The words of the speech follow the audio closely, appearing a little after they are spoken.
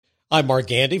I'm Mark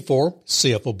Gandy for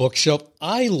CFO Bookshelf.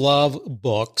 I love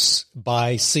books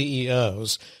by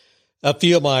CEOs. A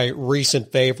few of my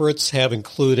recent favorites have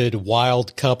included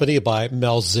Wild Company by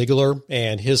Mel Ziegler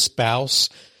and his spouse,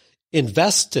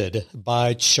 Invested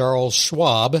by Charles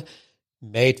Schwab,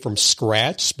 Made from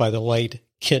Scratch by the late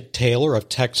Kent Taylor of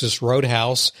Texas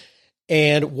Roadhouse,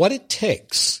 and What It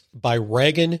Takes by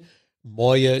Reagan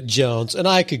Moya Jones. And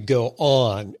I could go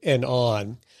on and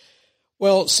on.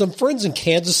 Well, some friends in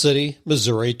Kansas City,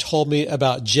 Missouri, told me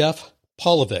about Jeff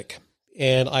Pavlovic,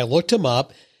 and I looked him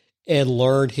up and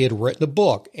learned he had written a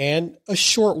book, and a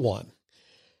short one.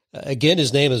 Again,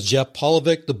 his name is Jeff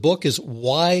Pavlovic. The book is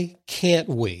Why Can't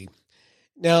We?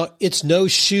 Now, it's no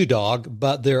shoe dog,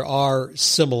 but there are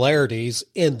similarities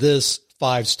in this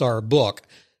 5-star book.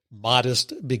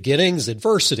 Modest beginnings,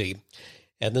 adversity,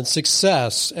 and then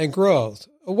success and growth.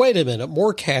 Wait a minute,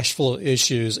 more cash flow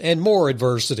issues and more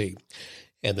adversity,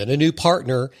 and then a new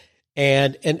partner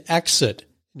and an exit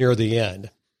near the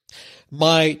end.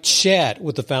 My chat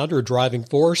with the founder of Driving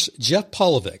Force, Jeff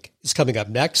Pavlovic, is coming up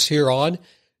next here on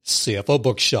CFO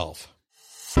Bookshelf.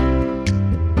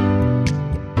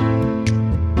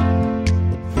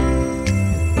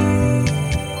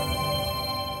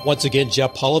 Once again,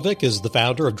 Jeff Pavlovic is the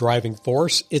founder of Driving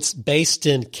Force. It's based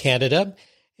in Canada,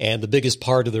 and the biggest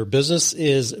part of their business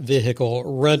is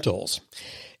vehicle rentals.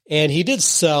 And he did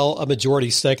sell a majority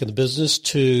stake in the business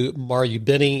to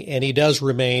Marubeni, and he does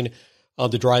remain on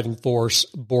the Driving Force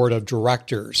board of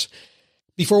directors.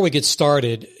 Before we get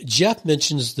started, Jeff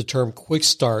mentions the term quick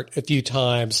start a few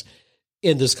times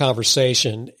in this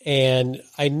conversation, and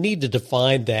I need to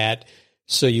define that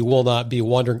so you will not be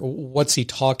wondering, what's he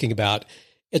talking about?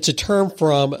 It's a term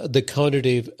from the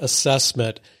cognitive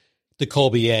assessment, the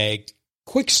Colbier.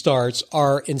 Quick starts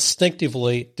are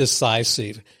instinctively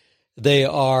decisive. They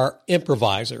are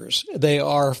improvisers. They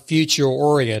are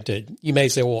future-oriented. You may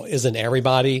say, well, isn't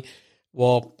everybody?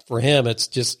 Well, for him,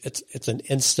 it's an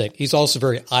instinct. He's also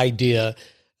very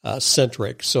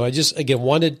idea-centric. So I just, again,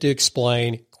 wanted to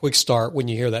explain quick start when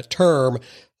you hear that term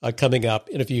coming up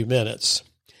in a few minutes.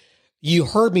 You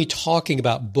heard me talking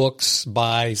about books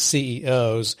by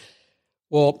CEOs.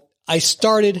 Well, I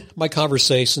started my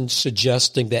conversation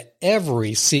suggesting that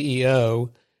every CEO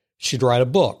should write a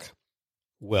book.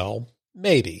 Well,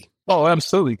 maybe. Oh,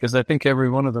 absolutely, because I think every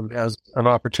one of them has an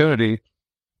opportunity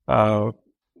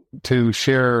to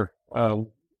share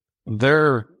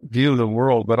their view of the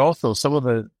world, but also some of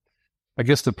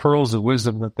the pearls of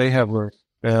wisdom that they have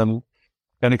learned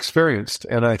and experienced.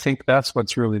 And I think that's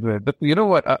what's really good. But you know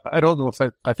what? I don't know if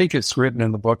I think it's written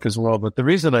in the book as well, but the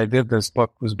reason I did this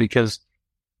book was because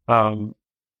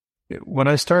when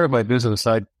I started my business,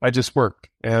 I just worked,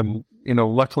 and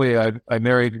luckily I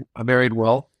married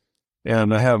well,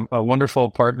 and I have a wonderful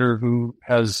partner who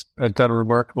has done a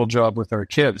remarkable job with our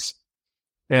kids,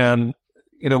 and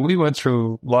we went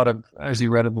through a lot of, as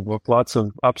you read in the book, lots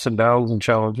of ups and downs and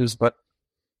challenges. But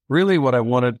really, what I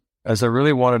wanted is I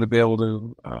really wanted to be able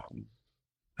to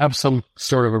have some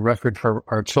sort of a record for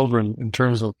our children in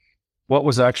terms of what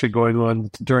was actually going on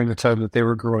during the time that they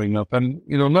were growing up. And,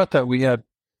 not that we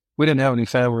didn't have any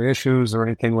family issues or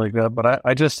anything like that, but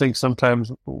I just think sometimes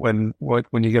when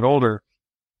you get older,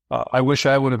 I wish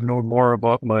I would have known more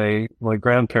about my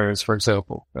grandparents, for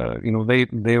example.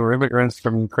 They were immigrants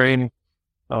from Ukraine,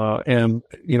 and,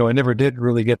 I never did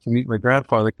really get to meet my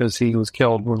grandfather because he was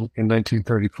killed in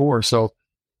 1934. So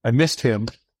I missed him.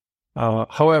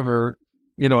 However,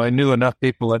 I knew enough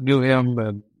people that knew him,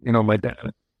 and, my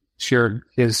dad shared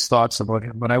his thoughts about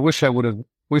him. But I wish I would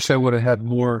have had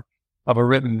more of a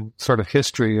written sort of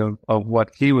history of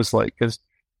what he was like. Because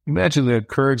imagine the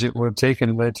courage it would have taken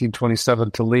in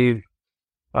 1927 to leave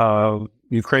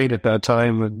Ukraine at that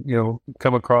time and,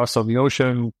 come across on the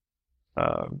ocean,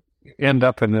 end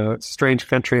up in a strange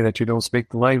country that you don't speak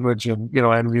the language and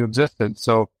you existed.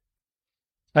 So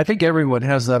I think everyone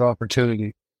has that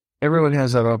opportunity. Everyone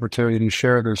has that opportunity to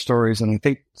share their stories. And I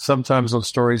think sometimes those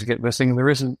stories get missing. And there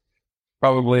isn't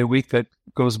probably a week that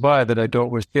goes by that I don't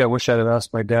wish I'd have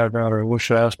asked my dad that, or I wish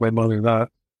I asked my mother that.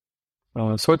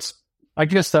 I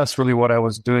guess that's really what I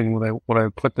was doing when I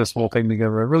put this whole thing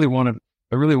together. I really wanted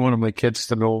my kids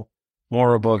to know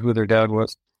more about who their dad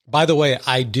was. By the way,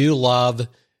 I do love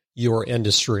your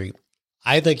industry.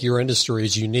 I think your industry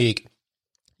is unique.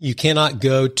 You cannot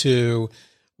go to,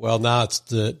 well, now it's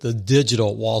the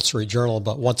digital Wall Street Journal,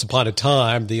 but once upon a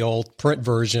time, the old print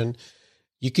version,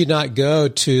 you could not go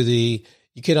to the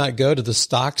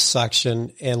stocks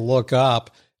section and look up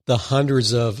the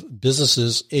hundreds of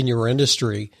businesses in your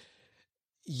industry.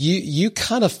 You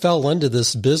kind of fell into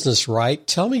this business, right?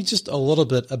 Tell me just a little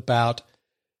bit about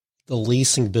the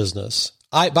leasing business.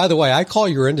 By the way, I call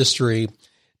your industry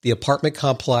the apartment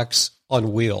complex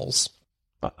on wheels.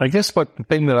 I guess the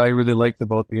thing that I really liked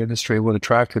about the industry, what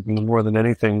attracted me more than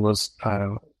anything was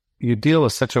you deal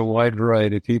with such a wide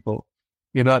variety of people.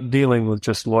 You're not dealing with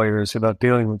just lawyers. You're not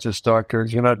dealing with just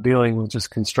doctors. You're not dealing with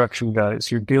just construction guys.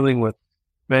 You're dealing with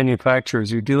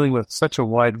manufacturers. You're dealing with such a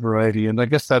wide variety. And I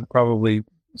guess that probably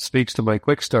speaks to my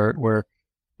quick start, where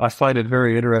I find it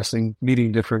very interesting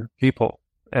meeting different people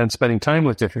and spending time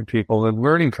with different people and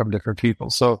learning from different people.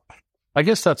 So I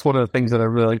guess that's one of the things that I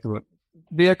really like about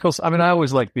vehicles. I mean, I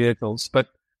always like vehicles, but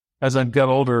as I've got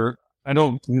older, I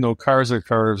don't, cars are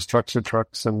cars, trucks are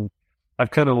trucks, and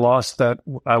I've kind of lost that,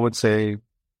 I would say.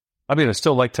 I mean, I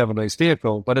still like to have a nice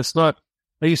vehicle, but it's not,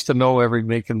 I used to know every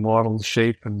make and model,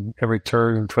 shape, and every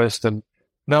turn and twist. And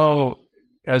now,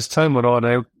 as time went on,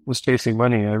 I was chasing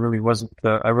money. I really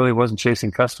wasn't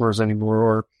chasing customers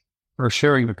anymore or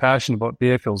sharing the passion about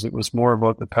vehicles. It was more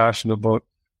about the passion about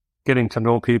getting to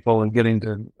know people and getting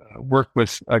to work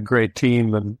with a great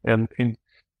team and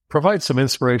provide some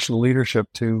inspirational leadership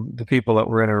to the people that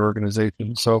were in our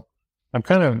organization. So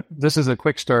this is a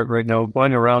quick start right now,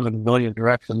 going around in a million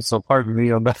directions. So pardon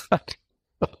me on that.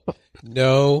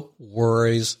 No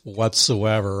worries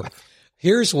whatsoever.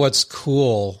 Here's what's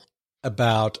cool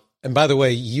about, and by the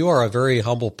way, you are a very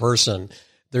humble person.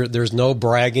 There's no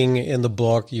bragging in the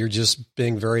book. You're just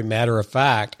being very matter of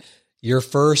fact. Your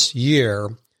first year,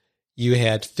 you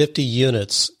had 50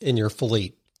 units in your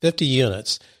fleet, 50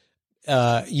 units.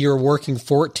 You're working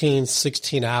 14,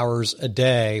 16 hours a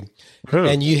day.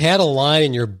 And you had a line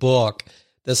in your book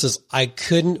that says, I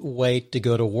couldn't wait to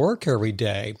go to work every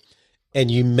day.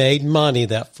 And you made money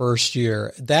that first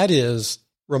year. That is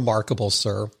remarkable,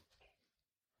 sir.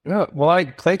 Yeah, well, I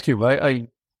thank you. I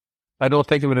don't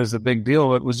think of it as a big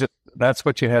deal. It was just, that's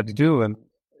what you had to do. And,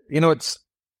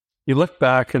 you look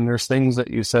back and there's things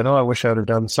that you said, oh, I wish I would have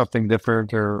done something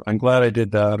different, or I'm glad I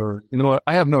did that, or, what,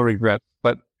 I have no regret.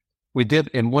 But we did,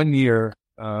 in 1 year,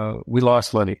 we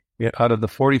lost money. Out of the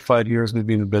 45 years we've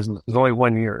been in business, it was only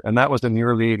 1 year, and that was in the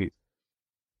early 80s.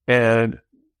 And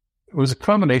it was a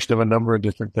combination of a number of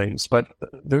different things. But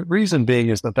the reason being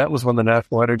is that was when the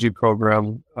National Energy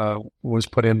Program was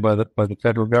put in by the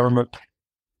federal government.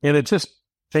 And it just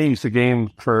changed the game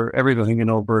for everything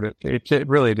in Alberta. It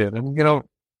really did. And,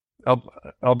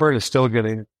 Alberta is still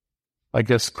getting, I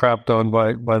guess, crapped on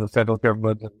by the federal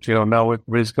government. Now it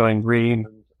is going green.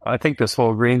 I think this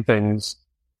whole green thing is,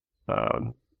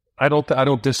 I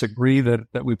don't disagree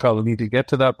that we probably need to get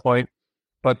to that point,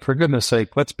 but for goodness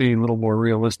sake, let's be a little more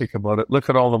realistic about it. Look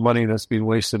at all the money that's being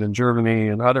wasted in Germany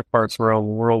and other parts around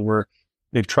the world where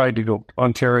they've tried to go.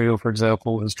 Ontario, for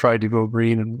example, has tried to go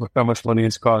green, and look how much money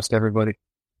it's cost everybody.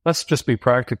 Let's just be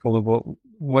practical about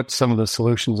what some of the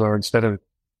solutions are instead of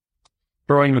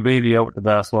throwing the baby out with the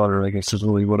bathwater, I guess, is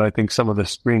really what I think some of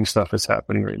this green stuff is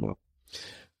happening right now.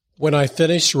 When I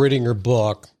finished reading your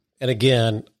book, and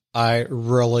again, I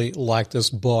really like this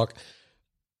book,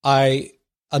 I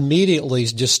immediately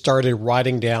just started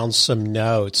writing down some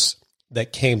notes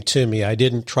that came to me. I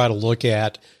didn't try to look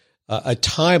at a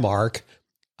time arc.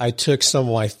 I took some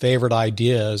of my favorite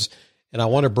ideas, and I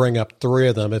want to bring up three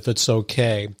of them if it's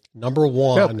okay. Number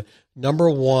one,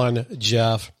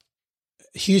 Jeff,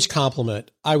 huge compliment.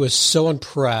 I was so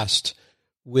impressed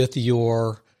with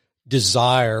your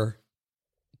desire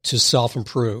to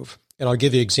self-improve. And I'll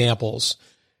give you examples.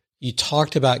 You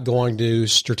talked about going to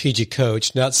Strategic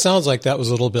Coach. Now, it sounds like that was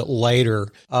a little bit later.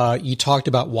 You talked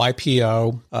about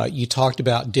YPO. You talked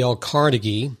about Dale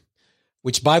Carnegie,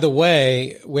 which, by the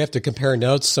way, we have to compare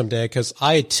notes someday because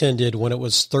I attended when it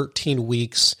was 13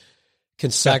 weeks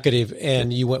consecutive,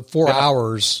 and you went 4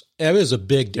 hours. It was a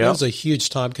big deal. It was a huge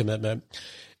time commitment.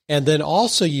 And then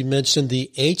also you mentioned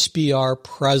the HBR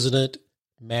President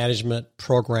Management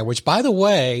Program, which, by the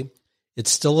way, it's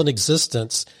still in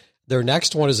existence. Their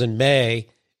next one is in May,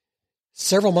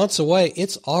 several months away.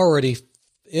 It's already,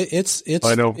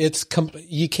 I know.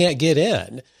 You can't get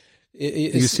in.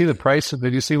 Did you see the price?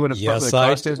 Did you see what the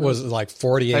cost is? Was like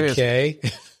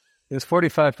 $48,000. It's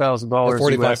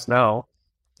 $45,000 US now.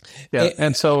 Yeah.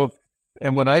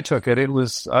 And when I took it, it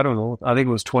was, I don't know, I think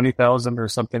it was 20,000 or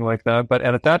something like that. But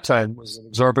at that time, it was an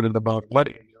exorbitant amount of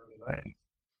money.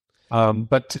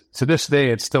 But to this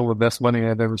day, it's still the best money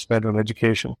I've ever spent on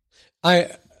education.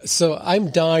 So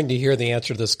I'm dying to hear the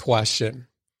answer to this question.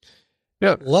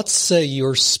 Yeah. Let's say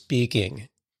you're speaking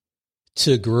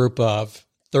to a group of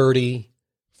 30,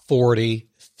 40,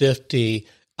 50.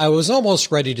 I was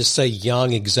almost ready to say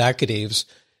young executives,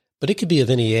 but it could be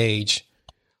of any age.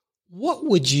 What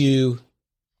would you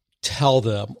tell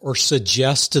them or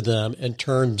suggest to them in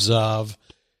terms of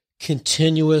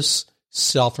continuous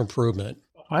self-improvement?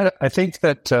 I think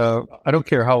that I don't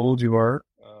care how old you are.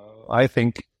 I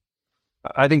think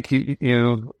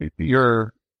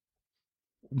you're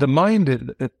the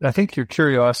mind. I think your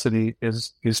curiosity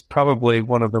is probably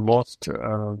one of the most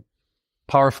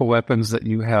powerful weapons that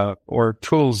you have, or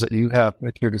tools that you have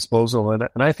at your disposal. And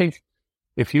I think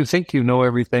if you think you know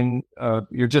everything,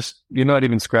 you're not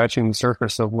even scratching the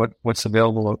surface of what's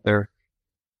available out there.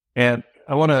 And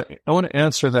I want to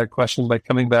answer that question by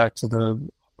coming back to the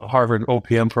Harvard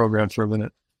OPM program for a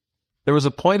minute. There was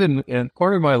a point in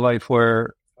part of my life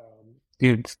where,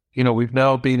 we've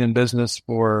now been in business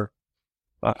for,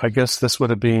 I guess this would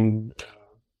have been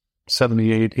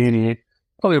 78, 88,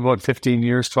 probably about 15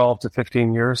 years, 12 to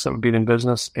 15 years that we've been in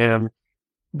business. And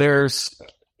I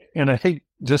think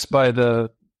just by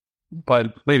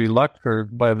maybe luck or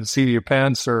by the seat of your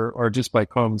pants or just by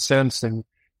common sense, and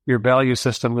your value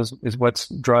system is what's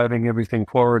driving everything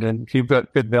forward. And if you've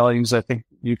got good values, I think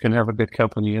you can have a good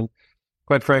company. And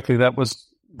quite frankly, that was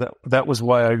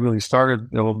why I really started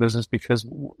the whole business, because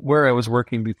where I was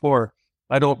working before,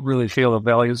 I don't really feel the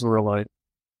values were aligned.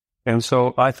 And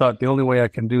so I thought the only way I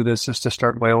can do this is to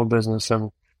start my own business,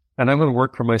 and I'm going to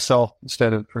work for myself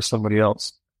instead of for somebody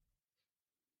else.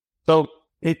 So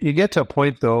you get to a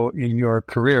point, though, in your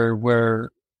career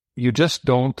where you just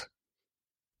don't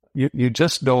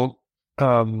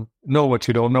know what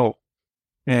you don't know.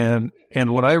 And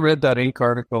when I read that Inc.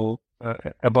 article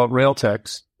about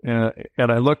Railtex, and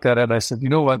I looked at it and I said, you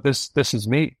know what, this is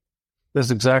me. This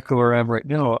is exactly where I am right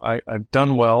now. I've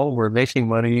done well. We're making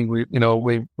money. We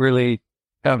really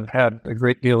have had a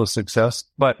great deal of success,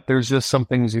 but there's just some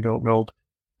things you don't know.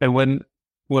 And when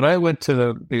I went to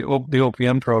the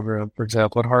OPM program, for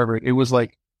example, at Harvard, it was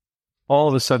like all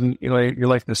of a sudden, you're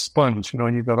like this sponge,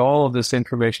 and you've got all of this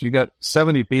information. You got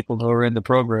 70 people who are in the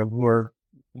program who are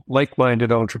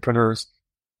like-minded entrepreneurs,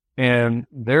 and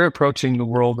they're approaching the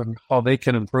world and how they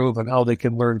can improve and how they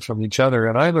can learn from each other.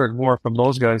 And I learned more from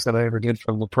those guys than I ever did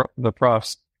from the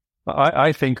profs.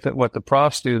 I think that what the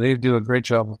profs do, they do a great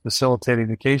job of facilitating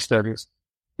the case studies,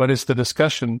 but it's the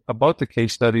discussion about the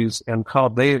case studies and how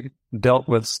they dealt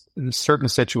with certain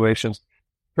situations.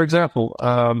 For example,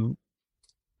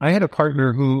 I had a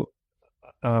partner who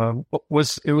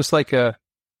it was like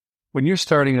when you're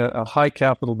starting a high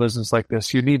capital business like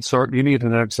this, you need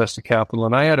an access to capital.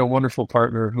 And I had a wonderful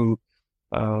partner who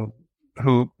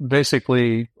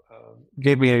basically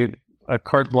gave me a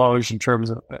carte blanche in terms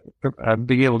of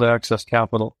being able to access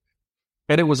capital.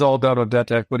 And it was all done on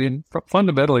debt equity. And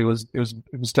fundamentally, it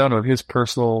was done on his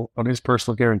personal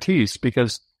guarantees,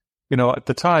 because, at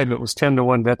the time it was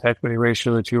 10-to-1 debt equity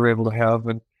ratio that you were able to have.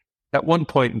 And at one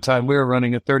point in time, we were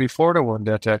running a 34-to-1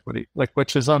 debt equity,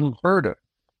 which is unheard of.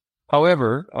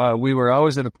 However, we were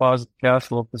always in a positive cash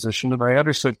flow position, and I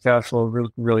understood cash flow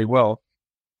really, really well.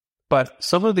 But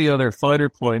some of the other finer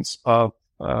points of,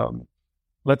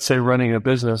 let's say, running a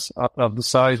business of the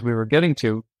size we were getting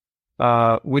to,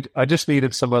 I just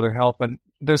needed some other help. And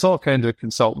there's all kinds of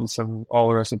consultants and all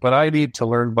the rest of it, but I need to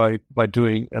learn by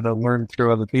doing, and then learn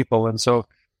through other people. And so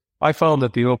I found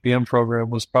that the OPM program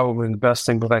was probably the best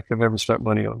thing that I could ever spend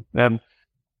money on. And,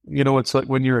 it's like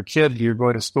when you're a kid, you're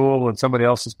going to school and somebody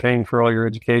else is paying for all your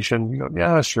education. You go,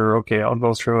 yeah, sure. Okay. I'll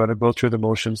go through it. I'll go through the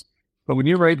motions. But when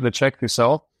you write the check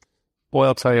yourself, boy,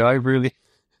 I'll tell you, I really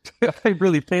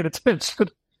paid attention.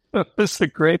 It was a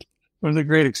great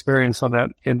experience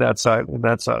in that side.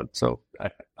 So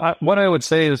what I would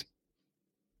say is,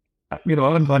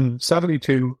 I'm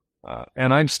 72,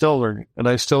 and I'm still learning, and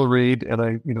I still read,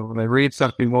 and when I read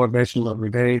something motivational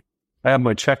every day, I have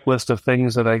my checklist of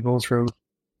things that I go through.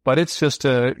 But it's just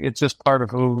part of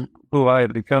who I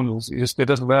have become. It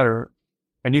doesn't matter,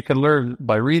 and you can learn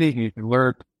by reading. You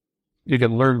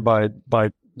can learn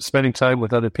by spending time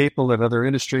with other people in other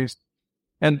industries,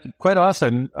 and quite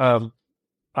often,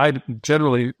 I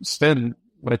generally spend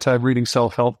my time reading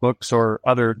self-help books or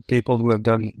other people who have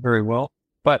done very well.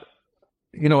 But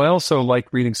I also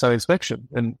like reading science fiction,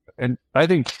 and I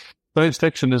think science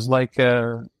fiction is like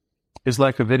a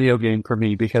video game for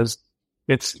me, because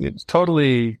it's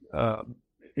totally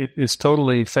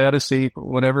fantasy,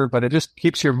 whatever, but it just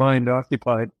keeps your mind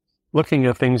occupied, looking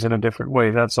at things in a different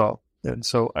way. That's all. And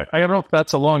so I don't know if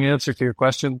that's a long answer to your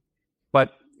question,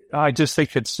 but I just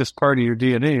think it's just part of your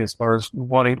DNA as far as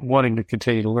wanting to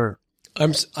continue to learn.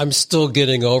 I'm still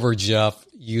getting over, Jeff,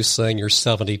 you saying you're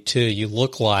 72. You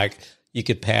look like you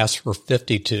could pass for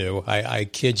 52. I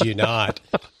kid you not.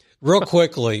 Real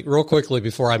quickly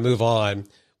before I move on,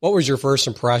 what was your first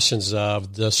impressions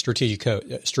of the Strategic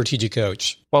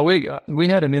Coach? Well, we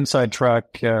had an inside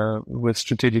track with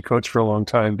Strategic Coach for a long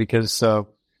time, because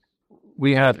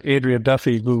we had Adrian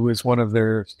Duffy, who was one of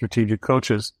their strategic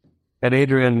coaches. And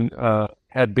Adrian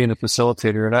had been a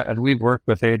facilitator, and we've worked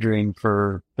with Adrian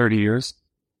for 30 years.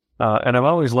 And I've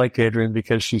always liked Adrian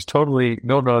because she's totally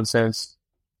no nonsense,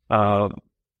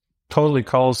 totally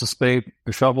calls the spade,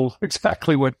 the shovel,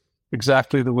 exactly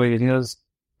the way it is.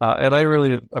 And I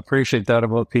really appreciate that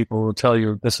about people who tell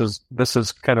you this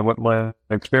is kind of what my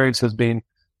experience has been,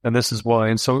 and this is why.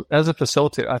 And so as a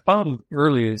facilitator, I found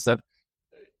early is that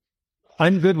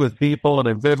I'm good with people and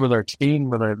I'm good with our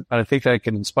team, and I think I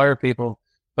can inspire people.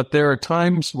 But there are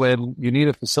times when you need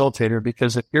a facilitator,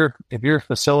 because if you're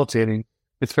facilitating,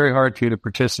 it's very hard for you to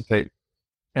participate.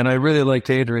 And I really liked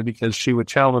Adrian because she would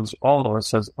challenge all of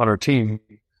us on our team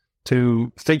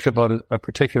to think about a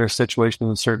particular situation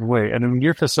in a certain way. And when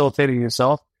you're facilitating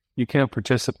yourself, you can't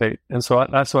participate. And so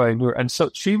that's why I knew her. And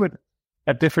so she would,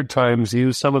 at different times,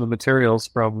 use some of the materials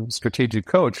from Strategic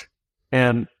Coach.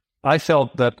 And I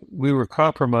felt that we were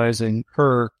compromising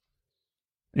her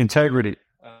integrity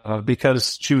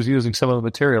because she was using some of the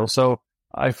material. So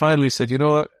I finally said, you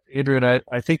know what, Adrian,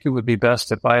 I think it would be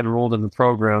best if I enrolled in the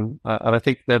program. And I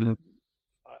think then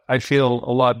I feel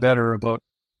a lot better about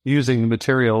using the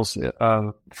materials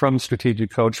from Strategic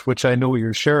Coach, which I know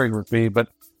you're sharing with me, but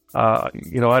I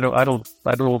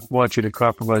don't want you to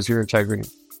compromise your integrity.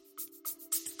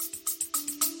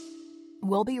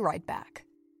 We'll be right back.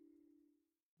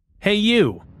 Hey,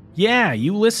 you. Yeah,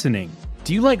 you listening.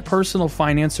 Do you like personal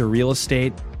finance or real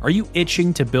estate? Are you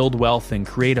itching to build wealth and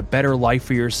create a better life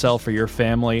for yourself or your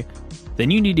family?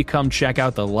 Then you need to come check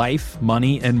out the Life,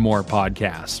 Money, and More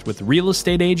podcast with real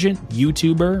estate agent,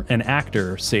 YouTuber, and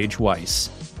actor Sage Weiss.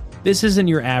 This isn't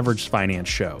your average finance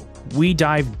show. We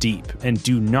dive deep and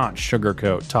do not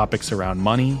sugarcoat topics around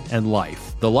money and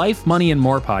life. The Life, Money, and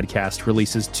More podcast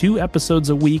releases 2 episodes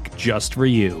a week just for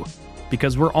you,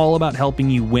 because we're all about helping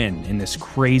you win in this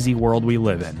crazy world we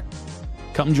live in.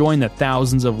 Come join the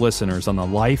thousands of listeners on the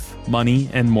Life, Money,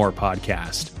 and More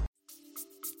podcast.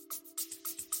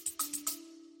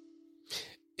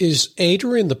 Is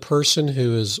Adrian the person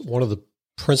who is one of the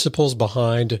principals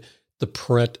behind the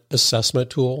Print assessment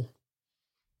tool?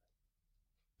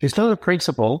 She's not a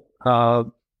principal.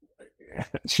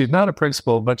 She's not a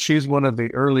principal, but she's one of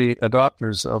the early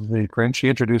adopters of the Print. She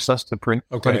introduced us to Print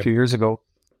quite a few years ago.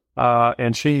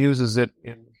 And she uses it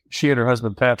she and her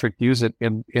husband Patrick use it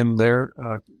in their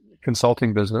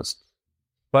consulting business.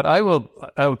 But I will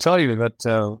tell you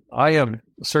that I am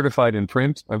certified in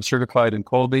Print. I'm certified in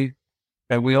Colby,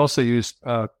 and we also use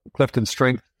Clifton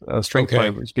Strength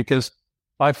Fibers, because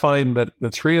I find that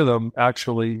the 3 of them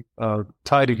actually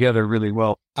tie together really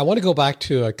well. I want to go back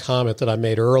to a comment that I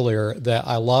made earlier, that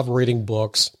I love reading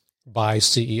books by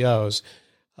CEOs,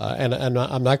 and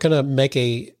I'm not going to make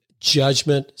a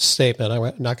judgment statement.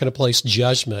 I'm not going to place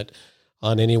judgment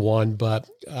on anyone, but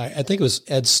I think it was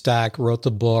Ed Stack wrote the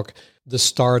book, The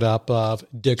Startup of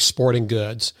Dick's Sporting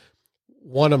Goods.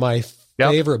 One of my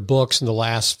favorite books in the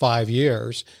last 5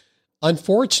 years.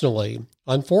 Unfortunately,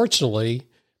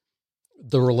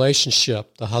 the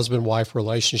relationship, the husband-wife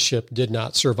relationship, did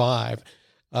not survive.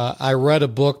 I read a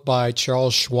book by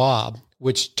Charles Schwab,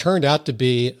 which turned out to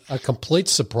be a complete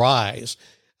surprise.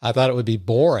 I thought it would be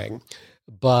boring,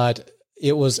 but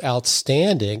it was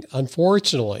outstanding.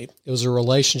 Unfortunately, it was a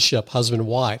relationship,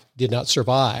 husband-wife, did not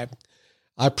survive.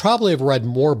 I probably have read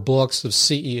more books of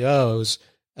CEOs,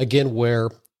 again, where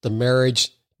the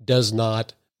marriage does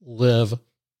not live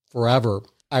forever.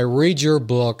 I read your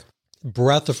book,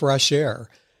 Breath of Fresh Air.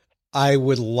 I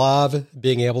would love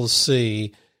being able to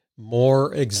see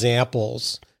more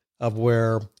examples of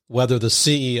whether the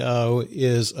CEO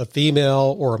is a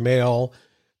female or a male,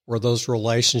 where those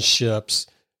relationships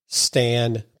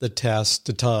stand the test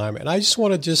of time. And I just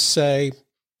want to say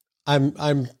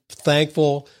I'm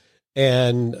thankful,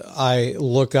 and I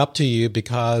look up to you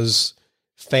because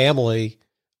family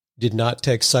did not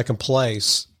take second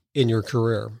place in your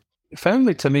career.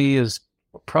 Family to me is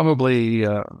probably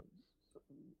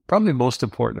most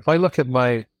important. If I look at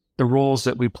the roles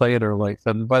that we play in our life,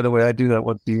 and by the way, I do that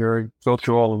once a year, go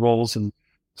through all the roles, and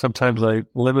sometimes I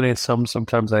eliminate some,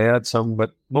 sometimes I add some,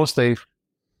 but most days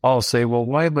I'll say, well,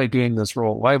 why am I doing this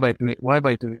role? Why am I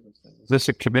doing this? Is this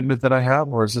a commitment that I have,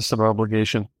 or is this an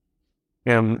obligation?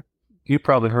 And you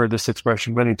probably heard this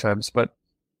expression many times, but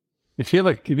if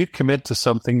you commit to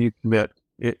something, you commit.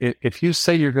 If you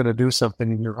say you're going to do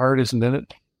something and your heart isn't in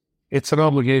it, it's an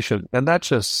obligation, and that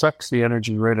just sucks the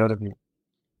energy right out of you.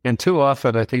 And too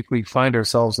often, I think we find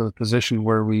ourselves in a position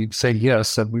where we say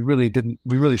yes, and we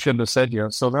really shouldn't have said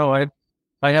yes. So now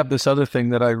I have this other thing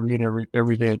that I read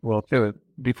every day. Well, do it.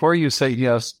 Before you say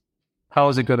yes, how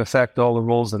is it going to affect all the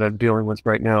roles that I'm dealing with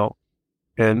right now?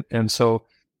 And so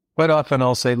quite often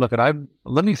I'll say, look,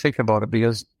 let me think about it,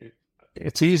 because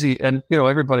it's easy. And,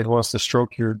 everybody wants to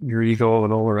stroke your ego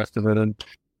and all the rest of it. And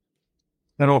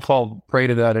I don't fall prey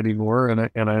to that anymore.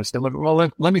 And I say, look, well,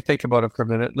 let me think about it for a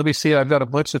minute. Let me see. I've got a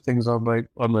bunch of things on my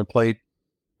plate.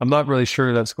 I'm not really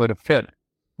sure that's going to fit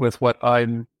with what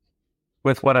I'm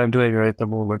doing right at the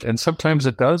moment. And sometimes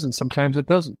it does, and sometimes it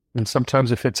doesn't. And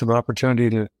sometimes if it's an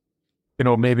opportunity to,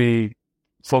 maybe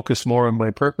focus more on my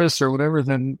purpose or whatever,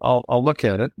 then I'll look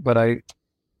at it. But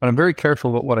I'm very careful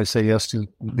about what I say yes to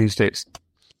these days.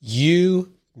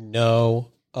 You know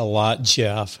a lot,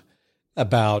 Jeff,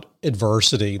 about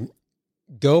adversity.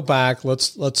 Go back.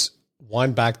 Let's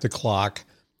wind back the clock,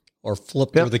 or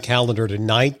flip through the calendar to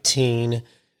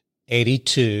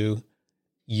 1982.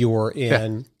 You were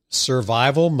in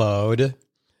survival mode.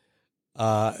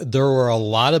 There were a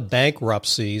lot of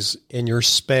bankruptcies in your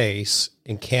space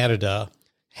in Canada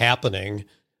happening,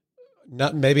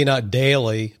 maybe not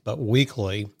daily, but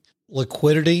weekly.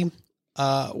 Liquidity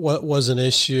what was an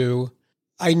issue.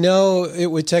 I know it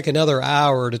would take another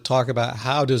hour to talk about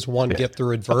how does one get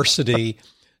through adversity,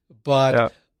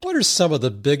 but what are some of the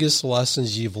biggest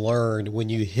lessons you've learned when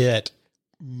you hit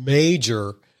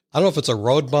major, I don't know if it's a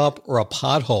road bump or a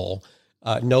pothole,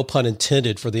 no pun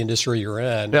intended for the industry you're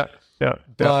in.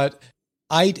 But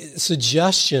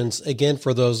suggestions, again,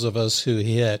 for those of us who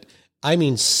hit,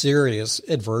 serious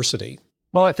adversity.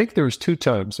 Well, I think there was two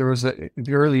times. There was in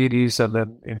the early 80s and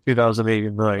then in 2008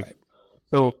 and 9. Right.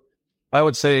 So I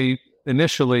would say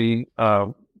initially,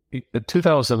 in the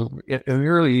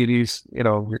early 80s,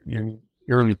 in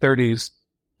early 30s,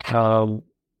 and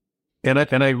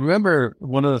I remember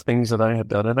one of the things that I had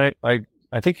done, and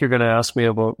I think you're going to ask me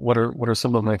about what are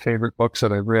some of my favorite books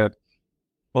that I've read.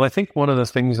 Well, I think one of the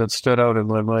things that stood out in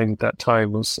my mind at that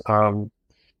time was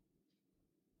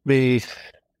the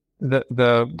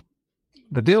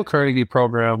Dale Carnegie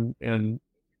program. And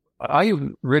I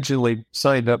originally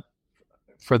signed up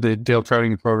for the Dale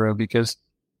Carnegie program because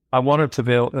I wanted to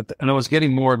be able, and I was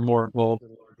getting more and more involved in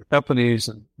larger companies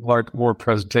and more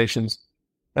presentations.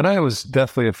 And I was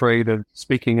deathly afraid of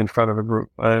speaking in front of a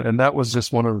group. And that was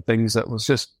just one of the things that was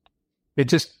it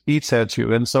just eats at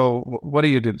you. And so what do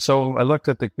you do? So I looked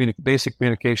at the basic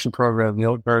communication program,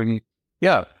 Dale Carnegie.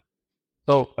 Yeah.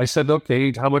 So I said,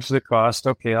 okay, how much does it cost?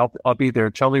 Okay, I'll be there.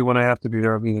 Tell me when I have to be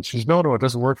there. She says, no, it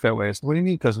doesn't work that way. I said, what do you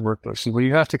mean it doesn't work that way? She said, well,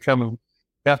 you have to come and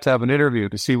you have to have an interview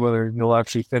to see whether you'll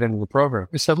actually fit into the program.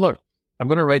 I said, look, I'm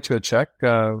going to write you a check.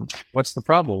 What's the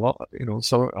problem? Well,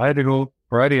 so I had to go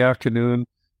Friday afternoon,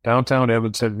 downtown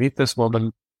Edmonton, meet this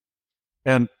woman.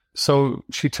 And so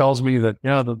she tells me that,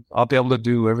 I'll be able to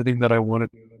do everything that I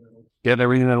want to do, get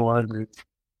everything that I want to do.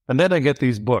 And then I get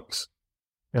these books.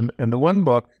 And the one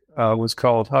book was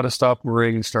called How to Stop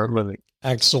Worrying and Start Living.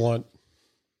 Excellent.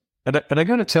 And I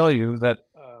got to tell you that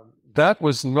that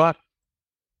was not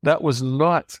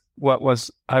what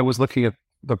I was looking at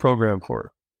the program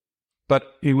for.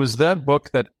 But it was that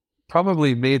book that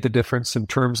probably made the difference in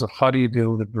terms of how do you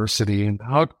deal with adversity and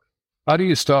how do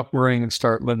you stop worrying and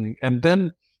start living. And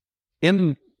then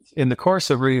in the course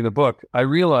of reading the book, I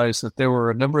realized that there were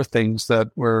a number of things that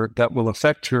will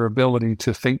affect your ability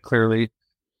to think clearly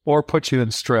or put you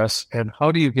in stress. And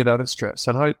how do you get out of stress?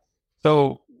 And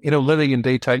living in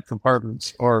day-tight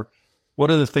compartments, or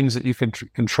what are the things that you can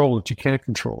control that you can't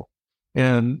control?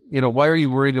 And, why are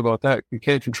you worried about that? You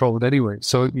can't control it anyway.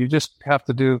 So you just have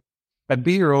to do and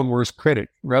be your own worst critic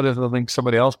rather than think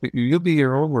somebody else, but you'll be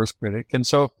your own worst critic. And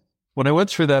so when I went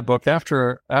through that book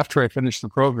after I finished the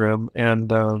program,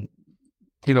 and,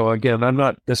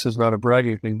 again, this is not a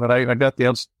bragging thing, but I got the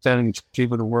Outstanding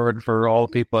Achievement Award for all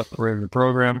the people that were in the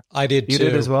program. I did too. You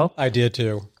did as well? I did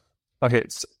too. Okay.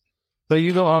 So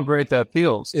you know how great that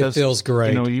feels. It feels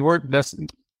great. You weren't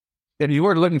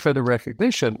looking for the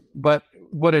recognition, but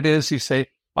what it is, you say,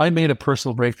 I made a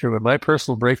personal breakthrough, and my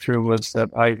personal breakthrough was that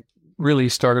I really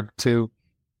started to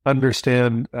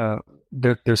understand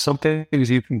there's some things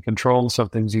you can control and some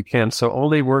things you can't. So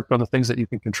only work on the things that you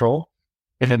can control,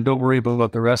 and don't worry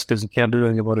about the rest because you can't do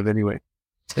anything about it anyway.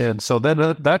 And so then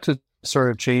that just sort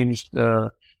of changed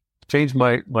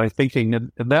my thinking,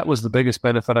 and that was the biggest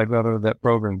benefit I got out of that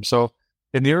program. So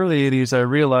in the early 80s, I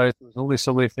realized there's only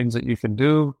so many things that you can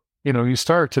do. You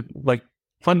start to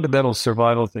fundamental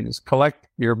survival things, collect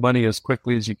your money as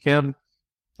quickly as you can,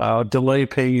 delay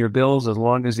paying your bills as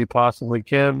long as you possibly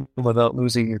can without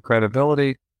losing your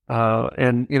credibility.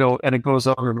 And it goes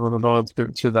on and on and on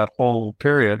through that whole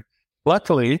period.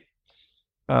 Luckily,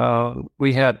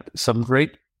 we had some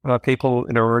great people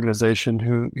in our organization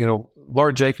who,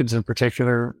 Laura Jenkins in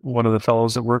particular, one of the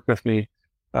fellows that worked with me,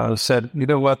 said, you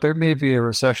know what, there may be a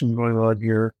recession going on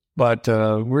here. but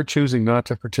we're choosing not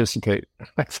to participate.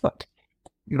 I thought,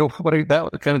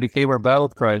 that kind of became our battle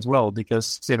cry as well,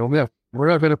 because, we're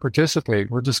not going to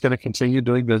participate. We're just going to continue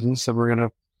doing business, and we're going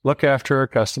to look after our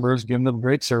customers, give them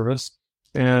great service.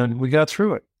 And we got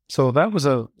through it. So that was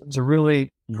a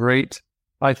really great,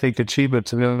 I think, achievement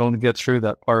to be able to get through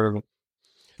that part of it.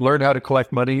 Learn how to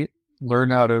collect money, learn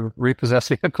how to repossess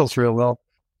vehicles real well.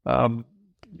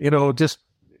 It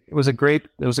was a great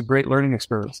learning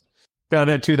experience. Down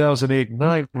in 2008 and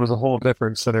 2009 was a whole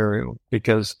different scenario,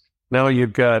 because now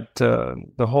you've got the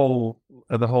whole,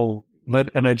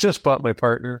 and I just bought my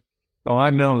partner. So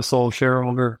I'm now the sole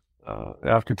shareholder.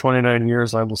 After 29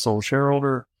 years, I'm the sole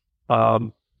shareholder.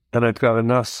 And I've got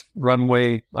enough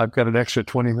runway. I've got an extra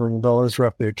 $20 million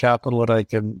roughly of capital that I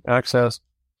can access.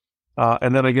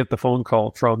 And then I get the phone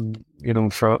call from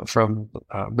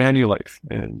Manulife,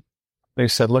 and they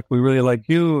said, "Look, we really like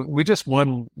you. We just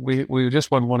won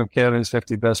one of Canada's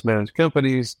 50 best managed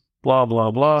companies. Blah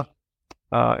blah blah."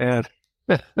 And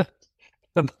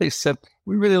they said,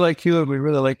 "We really like you, and we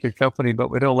really like your company,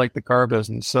 but we don't like the car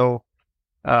business." So,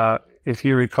 if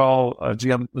you recall,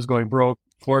 GM was going broke.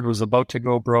 Ford was about to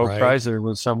go broke. Right. Chrysler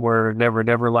was somewhere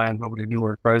never land. Nobody knew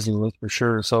where Chrysler was for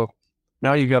sure. So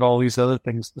now you got all these other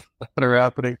things that are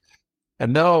happening.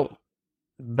 And now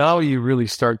you really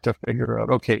start to figure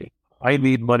out, okay, I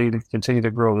need money to continue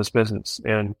to grow this business.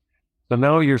 And so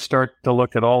now you start to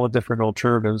look at all the different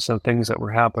alternatives and things that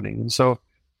were happening. And so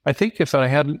I think if I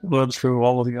hadn't lived through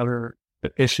all of the other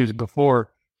issues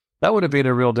before, that would have been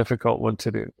a real difficult one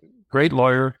to do. Great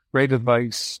lawyer, great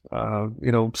advice,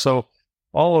 so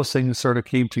all those things sort of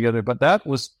came together. But that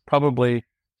was probably,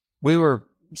 we were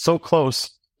so close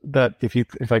that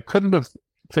if I couldn't have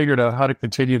figured out how to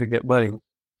continue to get money,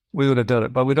 we would have done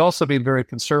it. But we'd also been very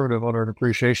conservative on our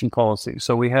depreciation policy.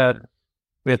 So we had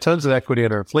tons of equity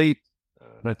in our fleet.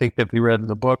 And I think that we read in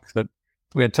the book that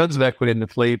we had tons of equity in the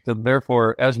fleet, and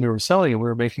therefore, as we were selling it, we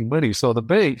were making money. So the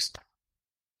banks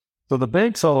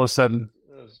all of a sudden,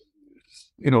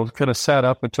 kind of sat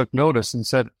up and took notice and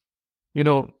said,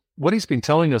 what he's been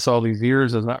telling us all these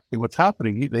years is not what's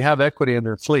happening. They have equity in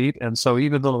their fleet, and so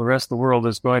even though the rest of the world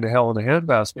is going to hell in a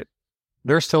handbasket,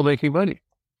 they're still making money.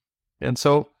 And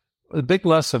so a big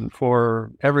lesson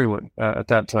for everyone at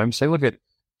that time, say, look at,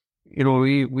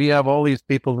 we have all these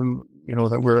people who,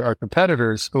 that were our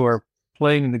competitors, who are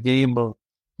playing the game of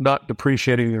not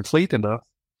depreciating their fleet enough,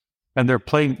 and they're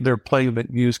playing the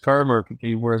used car market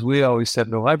game, whereas we always said,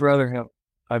 no, I'd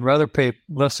rather pay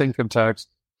less income tax,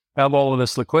 have all of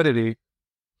this liquidity,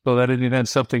 so that in the event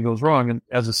something goes wrong, and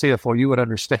as a CFO, you would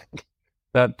understand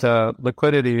that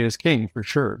liquidity is king for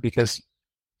sure, because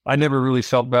I never really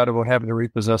felt bad about having to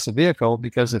repossess a vehicle,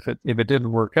 because if it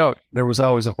didn't work out, there was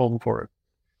always a home for it.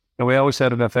 And we always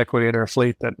had enough equity in our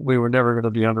fleet that we were never going to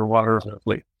be underwater in our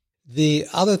fleet. The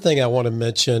other thing I want to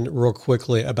mention real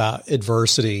quickly about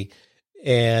adversity,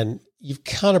 and you've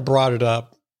kind of brought it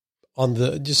up on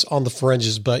the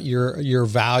fringes, but your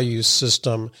value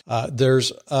system.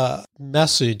 There's a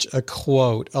message, a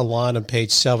quote, a line on page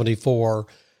 74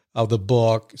 of the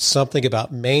book, something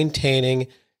about maintaining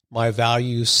my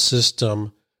value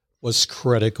system was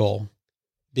critical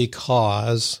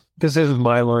because this isn't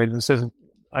my line.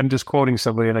 I'm just quoting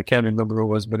somebody, and I can't remember who it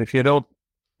was. But if you don't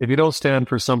stand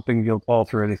for something, you'll fall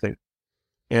for anything.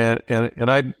 And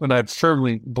I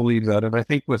firmly believe that. And I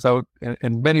think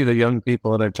and many of the young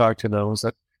people that I've talked to now is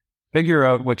that figure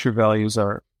out what your values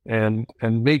are, and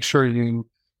make sure you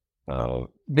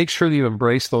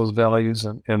embrace those values,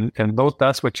 and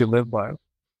that's what you live by.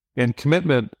 And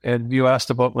commitment. And you asked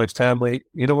about my family.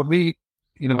 When we,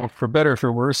 for better or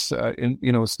for worse,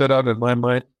 stood out in my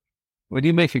mind. When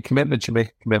you make a commitment, you make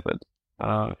a commitment.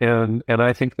 And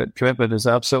I think that commitment is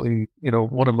absolutely,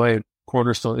 one of my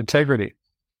cornerstone. Integrity.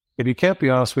 If you can't be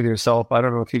honest with yourself, I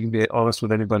don't know if you can be honest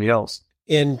with anybody else.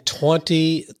 In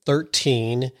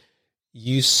 2013,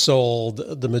 you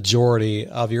sold the majority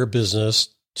of your business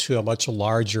to a much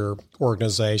larger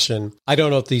organization. I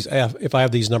don't know if I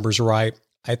have these numbers right.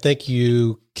 I think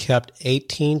you kept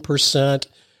 18%.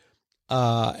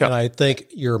 And I think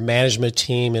your management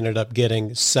team ended up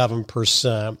getting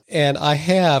 7%. And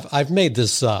I've made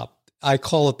this up. I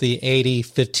call it the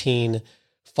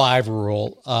 80-15-5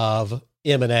 rule of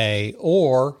M&A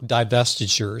or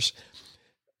divestitures.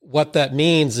 What that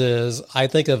means is I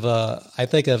think of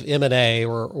M&A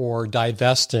or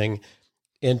divesting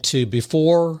into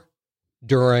before,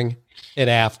 during, and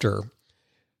after.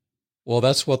 Well,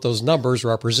 that's what those numbers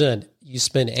represent. You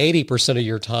spend 80% of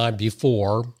your time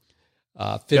before,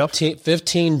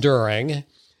 15 during,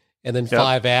 and then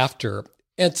 5 after.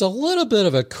 It's a little bit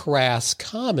of a crass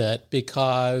comment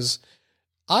because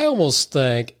I almost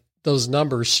think those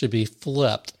numbers should be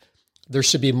flipped. There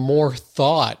should be more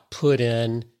thought put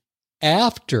in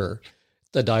after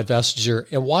the divestiture.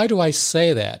 And why do I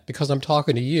say that? Because I'm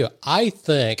talking to you. I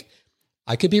think,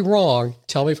 I could be wrong,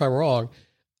 tell me if I'm wrong,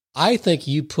 I think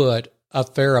you put a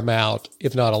fair amount,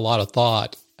 if not a lot of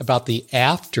thought, about the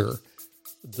after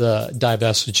the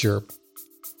divestiture.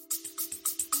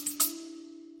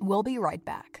 We'll be right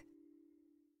back.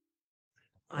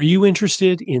 Are you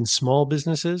interested in small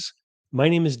businesses? My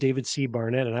name is David C.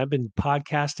 Barnett, and I've been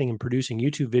podcasting and producing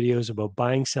YouTube videos about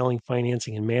buying, selling,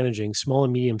 financing, and managing small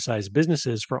and medium-sized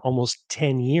businesses for almost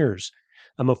 10 years.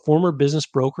 I'm a former business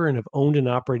broker and have owned and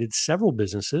operated several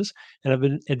businesses, and I've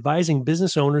been advising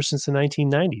business owners since the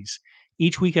 1990s.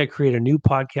 Each week, I create a new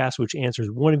podcast which answers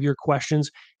one of your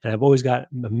questions, and I've always got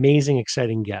amazing,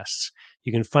 exciting guests.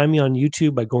 You can find me on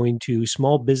YouTube by going to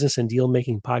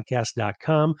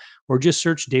smallbusinessanddealmakingpodcast.com or just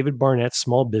search David Barnett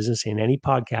Small Business in any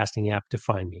podcasting app to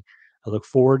find me. I look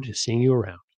forward to seeing you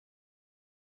around.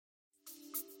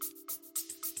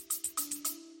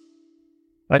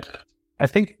 I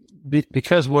think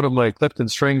because one of my Clifton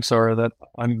strengths are that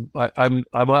I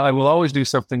will always do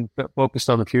something focused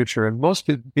on the future, and most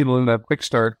people in that quick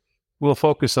start will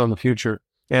focus on the future.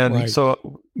 And Right.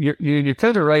 so you're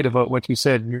kind of right about what you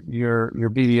said. Your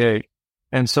BDA,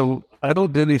 and so I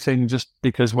don't do anything just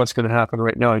because what's going to happen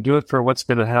right now. I do it for what's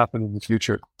going to happen in the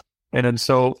future. And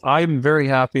so I'm very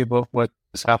happy about what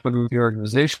has happened with the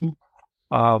organization.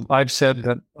 I've said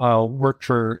that I'll work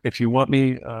for, if you want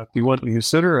me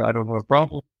sooner, I don't have a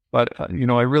problem. But, I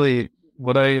really,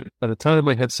 by the time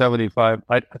I hit 75,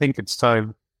 I think it's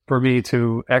time for me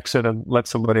to exit and let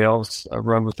somebody else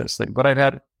run with this thing. But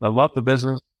I love the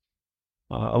business.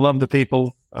 I love the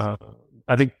people. I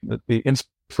think that the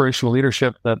inspirational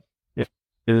leadership that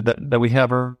we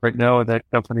have right now in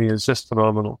that company is just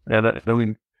phenomenal.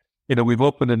 And we've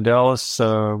opened in Dallas,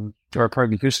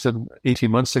 Houston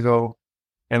 18 months ago.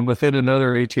 And within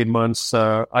another 18 months,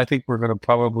 I think we're going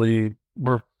to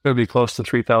be close to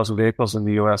 3,000 vehicles in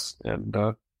the U.S. And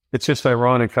it's just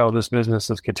ironic how this business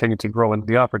has continued to grow, and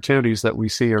the opportunities that we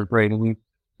see are great. And we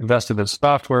invested in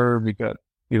software. We got,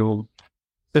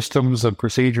 systems and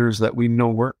procedures that we know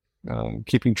work,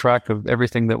 keeping track of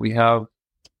everything that we have.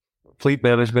 Fleet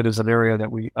management is an area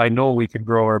that I know we can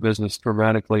grow our business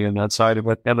dramatically in that side of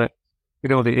it. And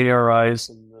the ARIs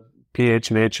and the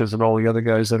PH&Hs and all the other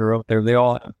guys that are out there, they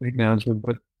all have fleet management,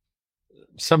 but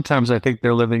sometimes I think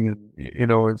they're living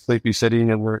in sleepy city,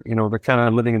 and they're kind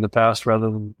of living in the past rather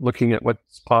than looking at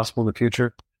what's possible in the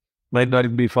future. Might not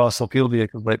even be fossil fuel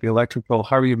vehicles, might be electrical.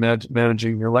 How are you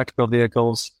managing your electrical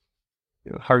vehicles?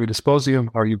 How are you disposing of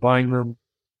them? How are you buying them?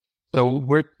 So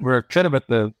we're kind of at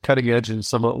the cutting edge in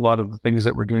a lot of the things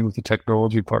that we're doing with the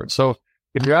technology part. So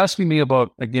if you're asking me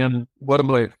about, again,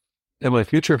 am I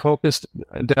future focused?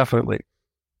 Definitely.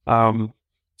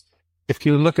 If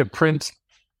you look at print,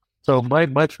 so my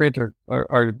print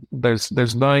are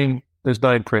there's nine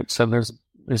prints, and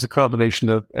there's a combination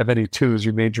of any twos,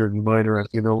 your major and minor, as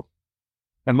you know.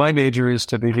 And my major is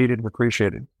to be needed and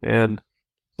appreciated. And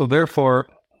so therefore,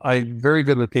 I'm very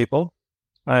good with people.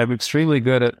 I'm extremely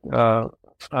good at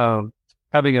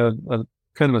having a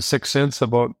kind of a sixth sense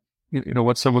about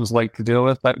what someone's like to deal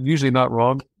with. I'm usually not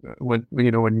wrong when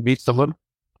you meet someone.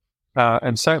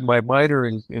 And second, my minor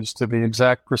is to be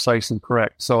exact, precise, and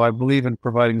correct. So I believe in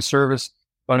providing service,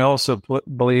 but I also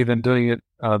believe in doing it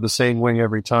the same way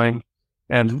every time,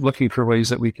 and looking for ways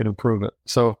that we can improve it.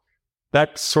 So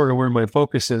that's sort of where my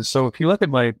focus is. So if you look at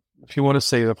if you want to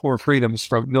say the four freedoms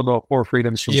you'll know four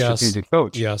freedoms from Strategic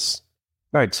Coach. Yes.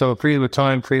 Right. So freedom of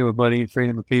time, freedom of money,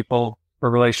 freedom of people, for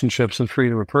relationships, and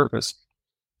freedom of purpose.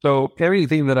 So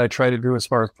everything that I try to do as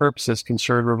far as purpose is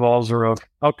concerned revolves around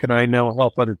how can I now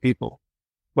help other people,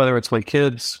 whether it's my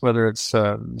kids, whether it's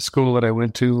the school that I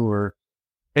went to, or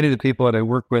any of the people that I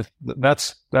work with.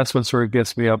 That's what sort of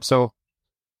gets me up. So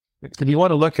if you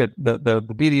want to look at the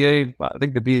BDA, I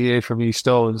think the BDA for me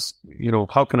still is,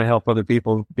 how can I help other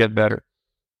people get better?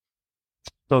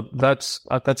 So that's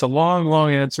a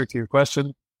long answer to your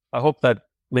question. I hope that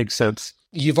makes sense.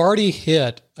 You've already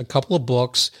hit a couple of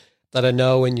books that I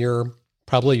know in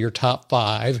probably your top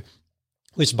 5,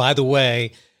 which, by the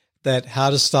way, that How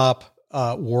to Stop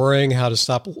Worrying, How to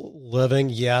Stop Living.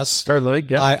 Yes. Certainly,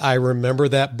 yeah. I remember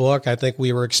that book. I think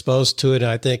we were exposed to it,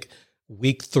 I think,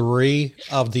 week 3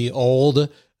 of the old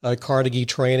Carnegie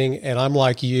training. And I'm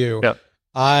like you. Yep.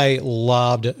 I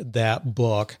loved that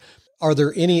book. Are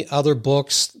there any other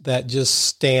books that just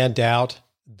stand out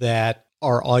that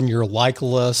are on your like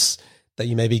list that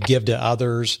you maybe give to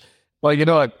others?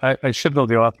 Well, I should know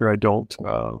the author. I don't.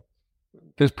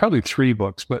 There's probably 3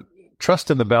 books, but Trust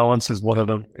in the Balance is one of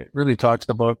them. It really talks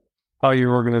about how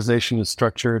your organization is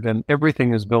structured, and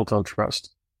everything is built on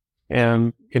trust.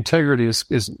 And integrity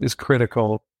is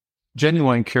critical.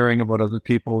 Genuine caring about other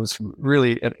people is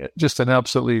really just an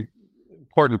absolutely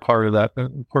important part of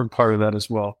that as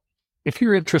well. If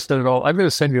you're interested at all, I'm going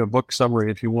to send you a book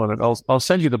summary if you want it. I'll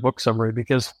send you the book summary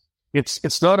because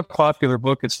it's not a popular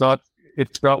book. It's not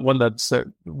one that's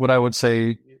what I would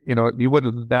say, you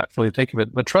wouldn't naturally think of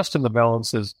it. But Trust in the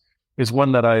Balance is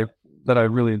one that I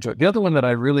really enjoyed. The other one that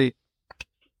I really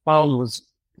found was,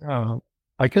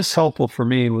 I guess, helpful for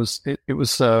me was it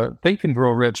was Think and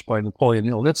Grow Rich by Napoleon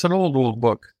Hill. It's an old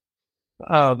book.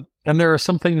 And there are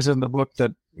some things in the book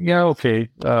that,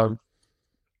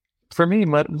 for me,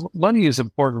 money is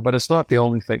important, but it's not the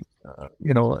only thing.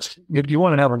 You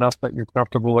want to have enough that you're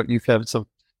comfortable, that you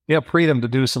have freedom to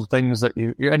do some things that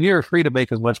and you're free to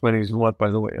make as much money as you want, by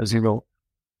the way, as you know.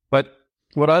 But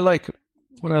what I liked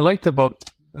about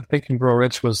Think and Grow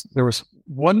Rich was there was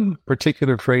one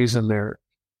particular phrase in there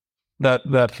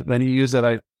that he used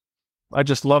that I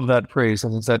just love that phrase,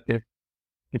 and it's that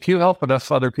if you help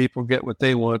enough other people get what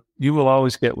they want, you will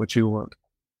always get what you want.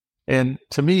 And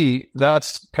to me,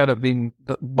 that's kind of been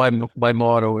my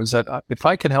motto, is that if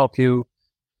I can help you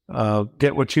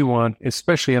get what you want,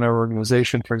 especially in our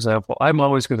organization, for example, I'm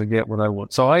always going to get what I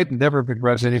want. So I'd never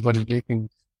begrudge anybody making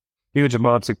huge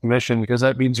amounts of commission, because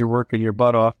that means you're working your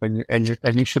butt off and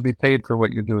you should be paid for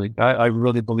what you're doing. I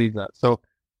really believe that. So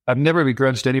I've never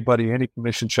begrudged anybody any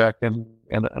commission check, and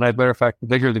as a matter of fact, the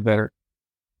bigger the better.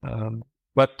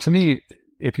 But to me,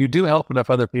 if you do help enough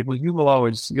other people, it'll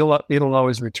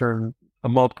always return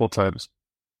multiple times.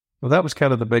 Well, that was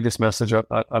kind of the biggest message out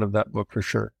of that book for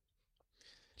sure.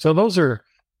 So those are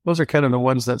kind of the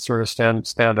ones that sort of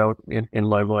stand out in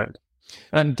my mind.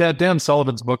 And Dan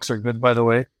Sullivan's books are good, by the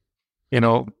way.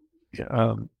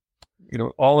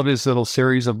 All of his little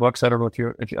series of books. I don't know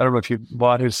if you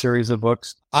bought his series of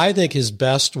books. I think his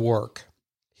best work.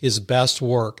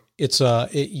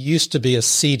 It used to be a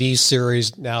CD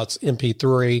series. Now it's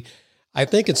MP3. I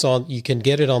think you can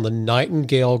get it on the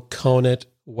Nightingale Conant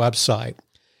website.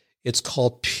 It's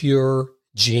called Pure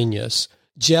Genius.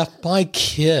 Jeff, my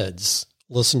kids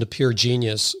listened to Pure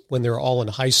Genius when they were all in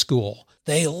high school.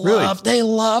 They loved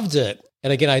it.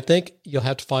 And again, I think you'll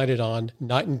have to find it on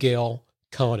Nightingale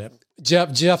Conant.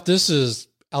 Jeff, this is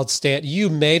outstanding. You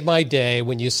made my day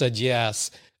when you said yes.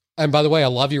 And by the way, I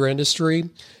love your industry.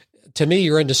 To me,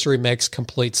 your industry makes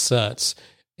complete sense.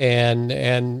 And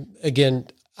again,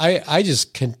 I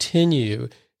just continue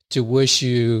to wish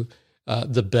you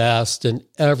the best in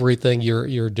everything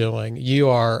you're doing. You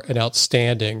are an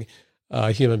outstanding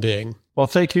human being. Well,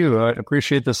 thank you. I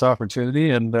appreciate this opportunity.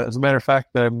 And as a matter of fact,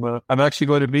 I'm actually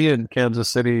going to be in Kansas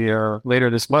City later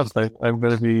this month. I'm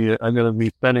going to be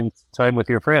spending time with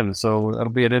your friends. So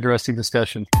that'll be an interesting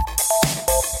discussion.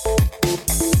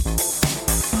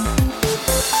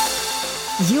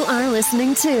 You are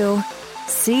listening to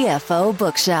CFO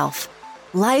Bookshelf,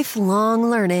 lifelong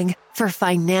learning for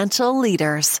financial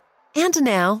leaders. And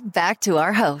now back to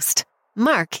our host,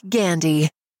 Mark Gandy.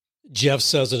 Jeff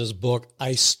says in his book,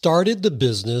 I started the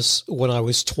business when I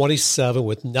was 27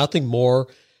 with nothing more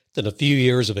than a few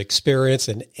years of experience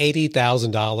and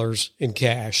 $80,000 in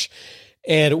cash.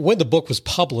 And when the book was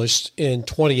published in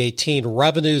 2018,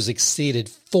 revenues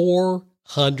exceeded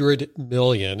 $400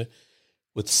 million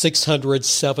with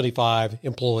 675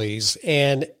 employees.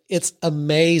 And it's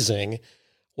amazing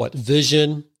what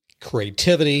vision,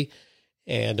 creativity,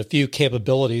 and a few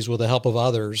capabilities with the help of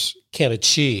others can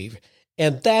achieve.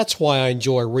 And that's why I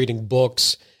enjoy reading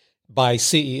books by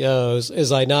CEOs,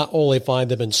 as I not only find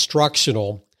them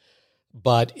instructional,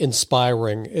 but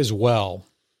inspiring as well.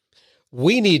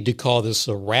 We need to call this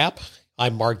a wrap.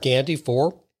 I'm Mark Gandy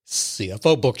for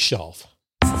CFO Bookshelf.